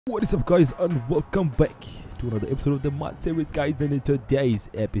What is up, guys, and welcome back to another episode of the mod series, guys. And in today's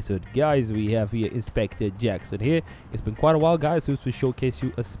episode, guys, we have here Inspector Jackson here. It's been quite a while, guys, since we showcase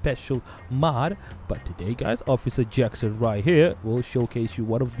you a special mod, but today, guys, Officer Jackson right here will showcase you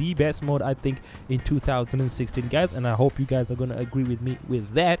one of the best mod, I think, in 2016, guys, and I hope you guys are gonna agree with me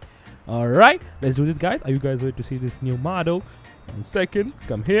with that. All right, let's do this, guys. Are you guys ready to see this new model? 1 second,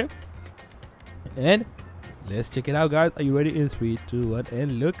 come here and let's check it out, guys. Are you ready? In 3, 2, 1,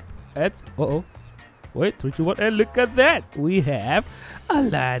 and look at wait, 3, 2, 1, and look at that. We have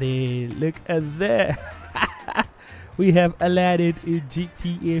Aladdin. Look at that. We have Aladdin in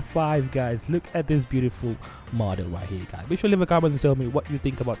GTA 5, guys. Look at this beautiful model right here, guys. Be sure to leave a comment and tell me what you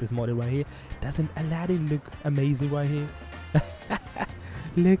think about this model right here. Doesn't Aladdin look amazing right here?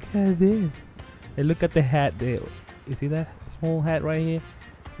 Look at this. And look at the hat there. You see that small hat right here?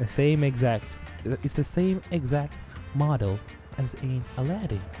 The same exact. It's the same exact model as in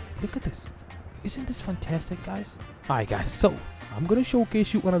Aladdin. Look at this. Isn't this fantastic, guys? Alright, guys, so I'm gonna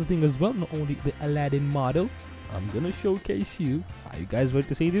showcase you another thing as well. Not only the Aladdin model, I'm gonna showcase you. Are you guys ready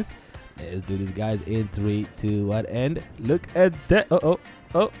to see this? Let's do this, guys, in 3, 2, 1, and look at that. Oh,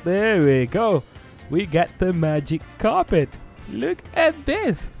 there we go. We got the magic carpet. Look at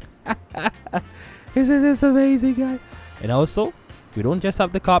this. Isn't this amazing, guys? And also, we don't just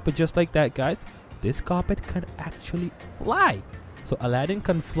have the carpet just like that, guys. This carpet can actually fly. So Aladdin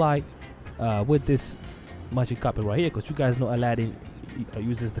can fly with this magic carpet right here, because you guys know Aladdin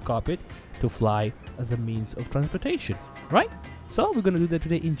uses the carpet to fly as a means of transportation, right? So we're gonna do that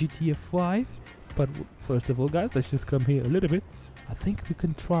today in GTA 5. But first of all, guys, let's just come here a little bit. I think we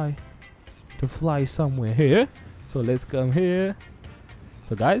can try to fly somewhere here. So let's come here.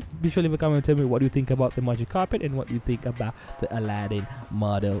 So guys, be sure to leave a comment and tell me what you think about the magic carpet and what you think about the Aladdin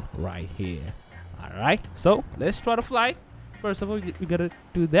model right here. Alright, so let's try to fly. First of all, we gotta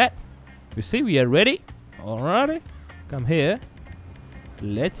do that. You see, we are ready. Alrighty, come here.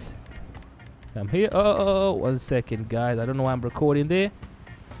 Let's come here. Oh, 1 second, guys. I don't know why I'm recording there.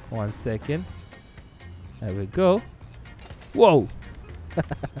 1 second. There we go. Whoa.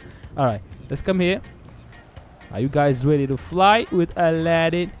 Alright, let's come here. Are you guys ready to fly with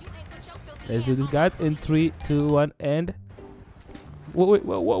Aladdin? Let's do this, guys, in 3, 2, 1, and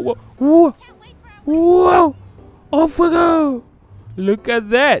whoa! Off we go! Look at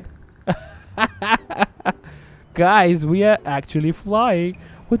that! Guys, we are actually flying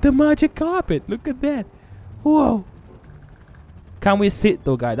with the magic carpet. Look at that! Whoa! Can we sit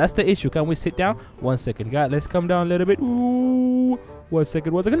though, guys? That's the issue. Can we sit down? 1 second, guys. Let's come down a little bit. Ooh. 1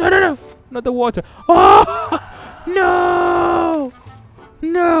 second. 1 second. No! Not the water. Oh! No!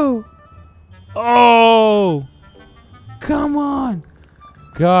 Oh! Come on!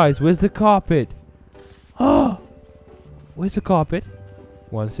 Guys, where's the carpet? Oh! Where's the carpet?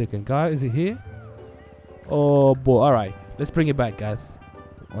 1 second, guys. Is it here? Oh, boy. Alright. Let's bring it back, guys.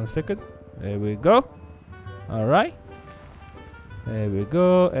 1 second. There we go. Alright. There we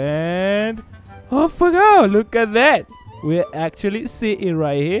go. And off we go. Look at that. We're actually sitting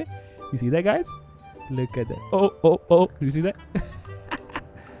right here. You see that, guys? Look at that. Oh. Do you see that?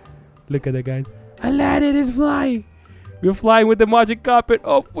 Look at that, guys. Aladdin is flying. We're flying with the magic carpet.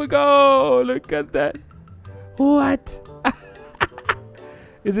 Off we go. Look at that. What?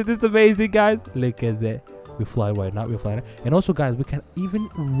 Isn't this amazing, guys? Look at that. We fly right now. We're flying. And also, guys, we can even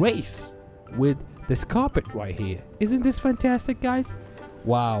race with this carpet right here. Isn't this fantastic, guys?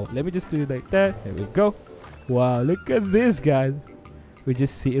 Wow. Let me just do it like that. There we go. Wow. Look at this, guys. We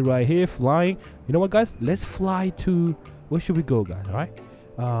just see it right here flying. You know what, guys? Let's fly to... Where should we go, guys? All right.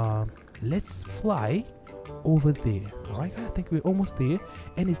 Let's fly over there. All right, guys? I think we're almost there.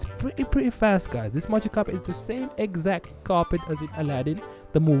 And it's pretty fast, guys. This magic carpet is the same exact carpet as in Aladdin,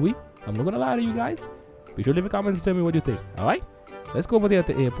 the movie. I'm not going to lie to you guys. Be sure to leave a comment and tell me what you think. All right? Let's go over there at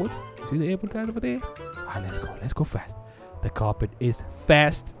the airport. See the airport, guys, over there? All right, let's go. Let's go fast. The carpet is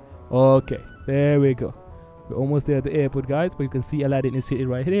fast. Okay. There we go. We're almost there at the airport, guys, but you can see Aladdin is sitting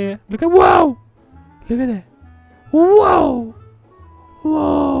right here. Look at, whoa! Look at that. Whoa!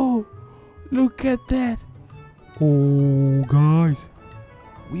 Look at that. Oh, guys.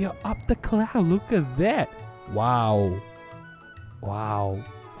 We are up the cloud. Look at that. Wow.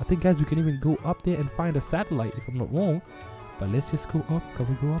 I think, guys, we can even go up there and find a satellite, if I'm not wrong. But let's just go up. Can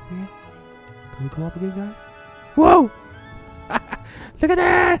we go up here? Can we go up again, guys? Whoa! Look at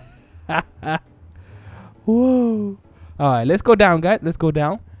that! Whoa. Alright, let's go down, guys. Let's go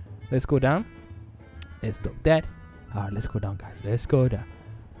down. Let's stop that. Alright, let's go down, guys. Let's go down.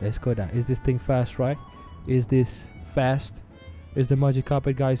 Is this thing fast, right? Is this fast? Is the magic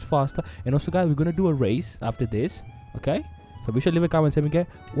carpet, guys, faster? And also, guys, we're gonna do a race after this. Okay? So be sure to leave a comment telling me, guys,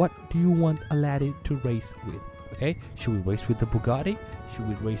 what do you want Aladdin to race with? Okay, should we race with the Bugatti? Should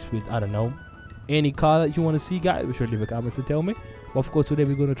we race with, I don't know, any car that you want to see, guys? Be sure to leave a comment to tell me. But of course, today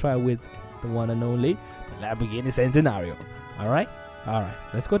we're going to try with the one and only, the Lamborghini Centenario. Alright,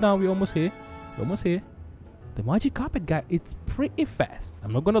 let's go down. We're almost here. The magic carpet, guy, it's pretty fast.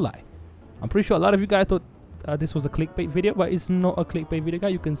 I'm not gonna lie. I'm pretty sure a lot of you guys thought this was a clickbait video, but it's not a clickbait video,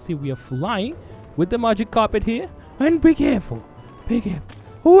 guys. You can see we are flying with the magic carpet here. And be careful.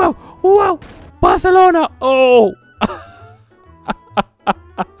 Whoa, Barcelona. Oh.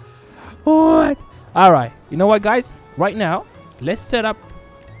 What? Alright, you know what, guys? Right now, let's set up.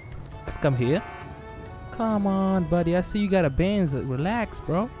 Let's come here. Come on, buddy. I see you got a Benz. Relax,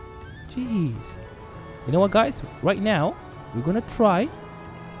 bro. Jeez. You know what, guys? Right now, we're gonna try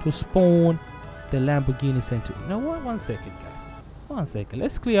to spawn the Lamborghini Center. You know what? 1 second, guys. 1 second.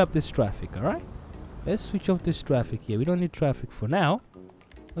 Let's clear up this traffic, alright? Let's switch off this traffic here. We don't need traffic for now.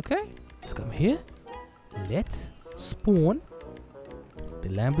 Okay? Let's come here. Let's spawn the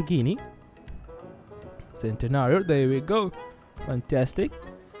Lamborghini Centenario. There we go. Fantastic.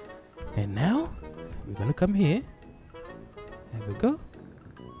 And now, we're gonna come here. There we go.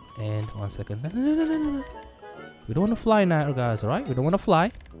 And 1 second. No. We don't want to fly now, guys, alright? We don't want to fly.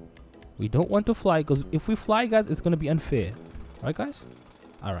 We don't want to fly, because if we fly, guys, it's going to be unfair. Alright, guys?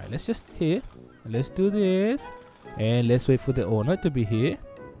 Alright, let's just here. Let's do this. And let's wait for the owner to be here.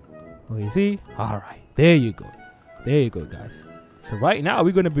 Oh, you see? Alright, there you go. There you go, guys. So right now,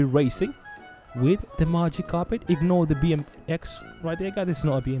 we're going to be racing with the magic carpet. Ignore the BMX right there, guys. This is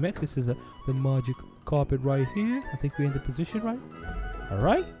not a BMX. This is the magic carpet right here. I think we're in the position, right?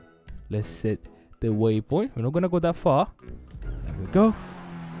 Alright. Let's set the waypoint. We're not gonna go that far. There we go.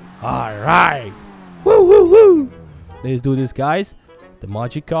 Alright. Woo. Let's do this, guys. The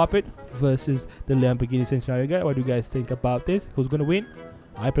magic carpet versus the Lamborghini Centenario, guys. What do you guys think about this? Who's gonna win?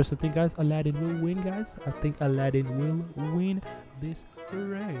 I personally think, guys, Aladdin will win, guys. I think Aladdin will win this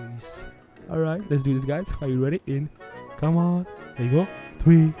race. Alright, let's do this, guys. Are you ready? Come on. There you go.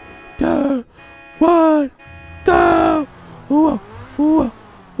 3, 2, 1, go!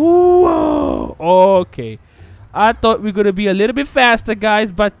 Whoa. Okay, I thought we were gonna be a little bit faster,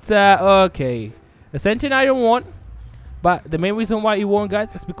 guys, but okay. The Centenario won, but the main reason why he won, guys,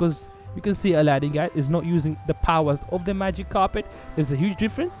 is because you can see Aladdin, guys, is not using the powers of the magic carpet. There's a huge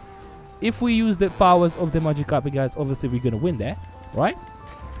difference. If we use the powers of the magic carpet, guys, obviously we're gonna win there, right?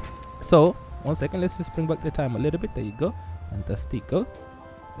 So 1 second, let's just bring back the time a little bit. There you go. Fantastico.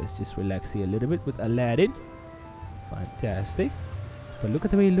 Let's just relax here a little bit with Aladdin. Fantastic. But look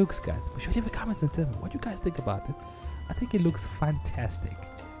at the way it looks, guys. Be sure to leave a comment and tell me what you guys think about it. I think it looks fantastic.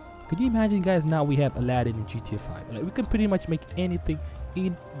 Could you imagine, guys, now we have Aladdin in GTA 5. Like, we can pretty much make anything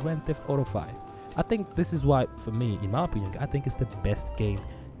in Grand Theft Auto 5. I think this is why, for me, in my opinion, I think it's the best game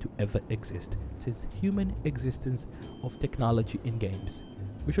to ever exist since human existence of technology in games.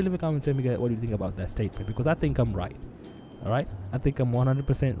 Be sure to leave a comment and tell me, guys, what do you think about that statement, because I think I'm right. Alright? I think I'm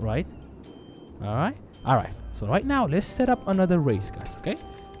 100% right. Alright. So right now, let's set up another race, guys, okay?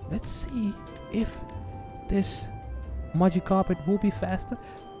 Let's see if this magic carpet will be faster.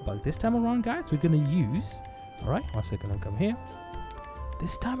 But this time around, guys, we're going to use... Alright, 1 second, I'll come here.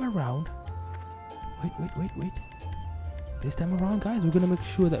 This time around... Wait. This time around, guys, we're going to make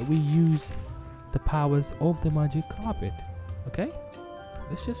sure that we use the powers of the magic carpet. Okay?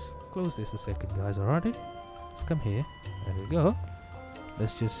 Let's just close this a second, guys, alright? Let's come here. There we go.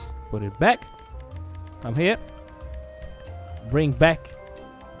 Let's just put it back. I'm here. Bring back.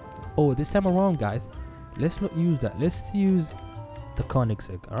 Oh, this time around, guys, let's not use that. Let's use the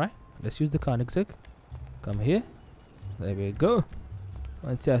Koenigsegg. Alright, let's use the Koenigsegg. Come here. There we go.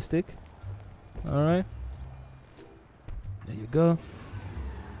 Fantastic. Alright, there you go.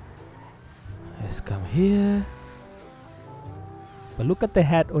 Let's come here. But look at the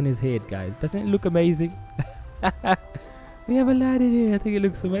hat on his head, guys. Doesn't it look amazing? We have Aladdin here. I think it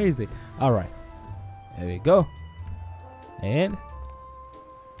looks amazing. Alright, there we go. And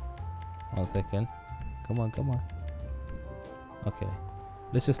 1 second. Come on. Okay,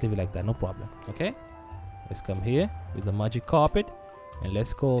 let's just leave it like that, no problem. Okay, let's come here with the magic carpet, and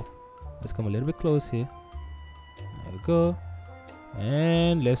let's come a little bit close here. There we go.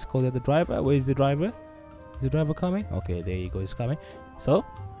 And let's call the driver. Where is the driver? Is the driver coming? Okay, there you go, he's coming. So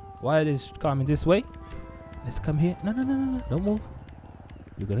while it's coming this way, let's come here. No, don't move.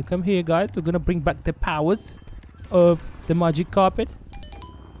 You're gonna come here, guys. We're gonna bring back the powers of the magic carpet.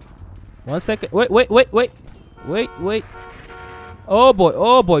 1 second. Wait. Oh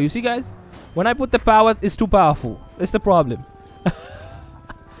boy. You see, guys, when I put the powers, it's too powerful. That's the problem.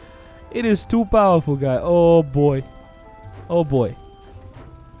 It is too powerful, guys. Oh boy. Oh boy.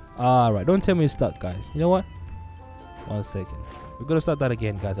 Alright, don't tell me it's stuck, guys. You know what? 1 second. We're gonna start that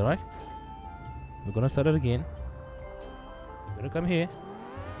again, guys, alright? We're gonna start it again. We're gonna come here.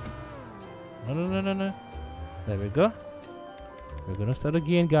 No. There we go. We're gonna start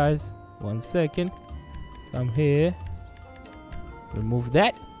again, guys. 1 second. Come here. Remove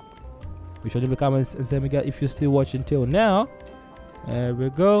that. We should leave a comment and say if you're still watching till now. There we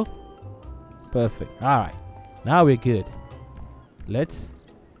go. Perfect. Alright. Now we're good. We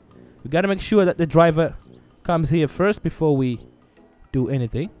gotta make sure that the driver comes here first before we do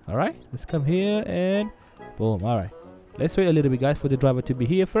anything. Alright. Let's come here and boom. Alright. Let's wait a little bit, guys, for the driver to be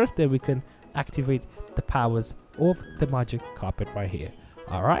here first. Then we can activate the powers of the magic carpet right here.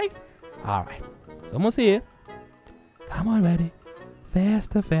 Alright. Alright. It's almost here. Come on, ready.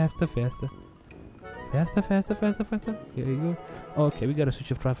 Faster. Faster. Here you go. Okay, we gotta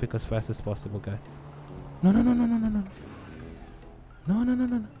switch off traffic as fast as possible, guys. No.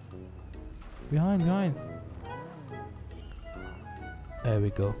 Behind. There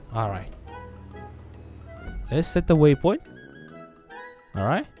we go. Alright. Let's set the waypoint.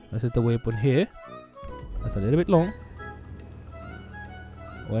 Alright. Let's set the waypoint here. That's a little bit long.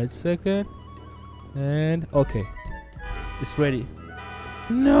 1 second. And okay. It's ready.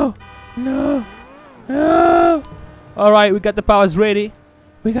 No. Alright, we got the powers ready.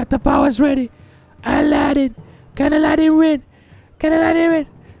 Aladdin. Can Aladdin win?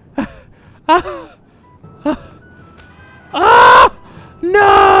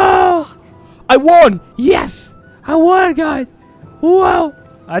 No! I won! Yes! I won, guys! Wow!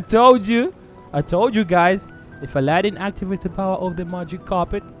 I told you guys, if Aladdin activates the power of the magic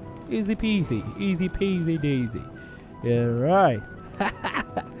carpet, easy peasy daisy. Yeah, right.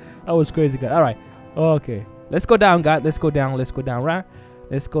 That was crazy, guys. Alright. Okay. Let's go down, guys. Let's go down, right?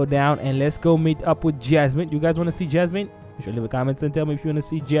 Let's go down and let's go meet up with Jasmine. You guys want to see Jasmine? You should leave a comment and tell me if you want to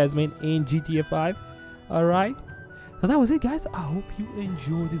see Jasmine in GTA 5. Alright. So that was it, guys. I hope you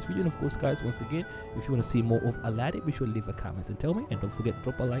enjoyed this video. And of course, guys, once again, if you want to see more of Aladdin, be sure to leave a comment and tell me. And don't forget to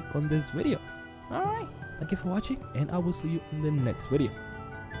drop a like on this video. Alright. Thank you for watching, and I will see you in the next video.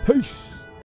 Peace.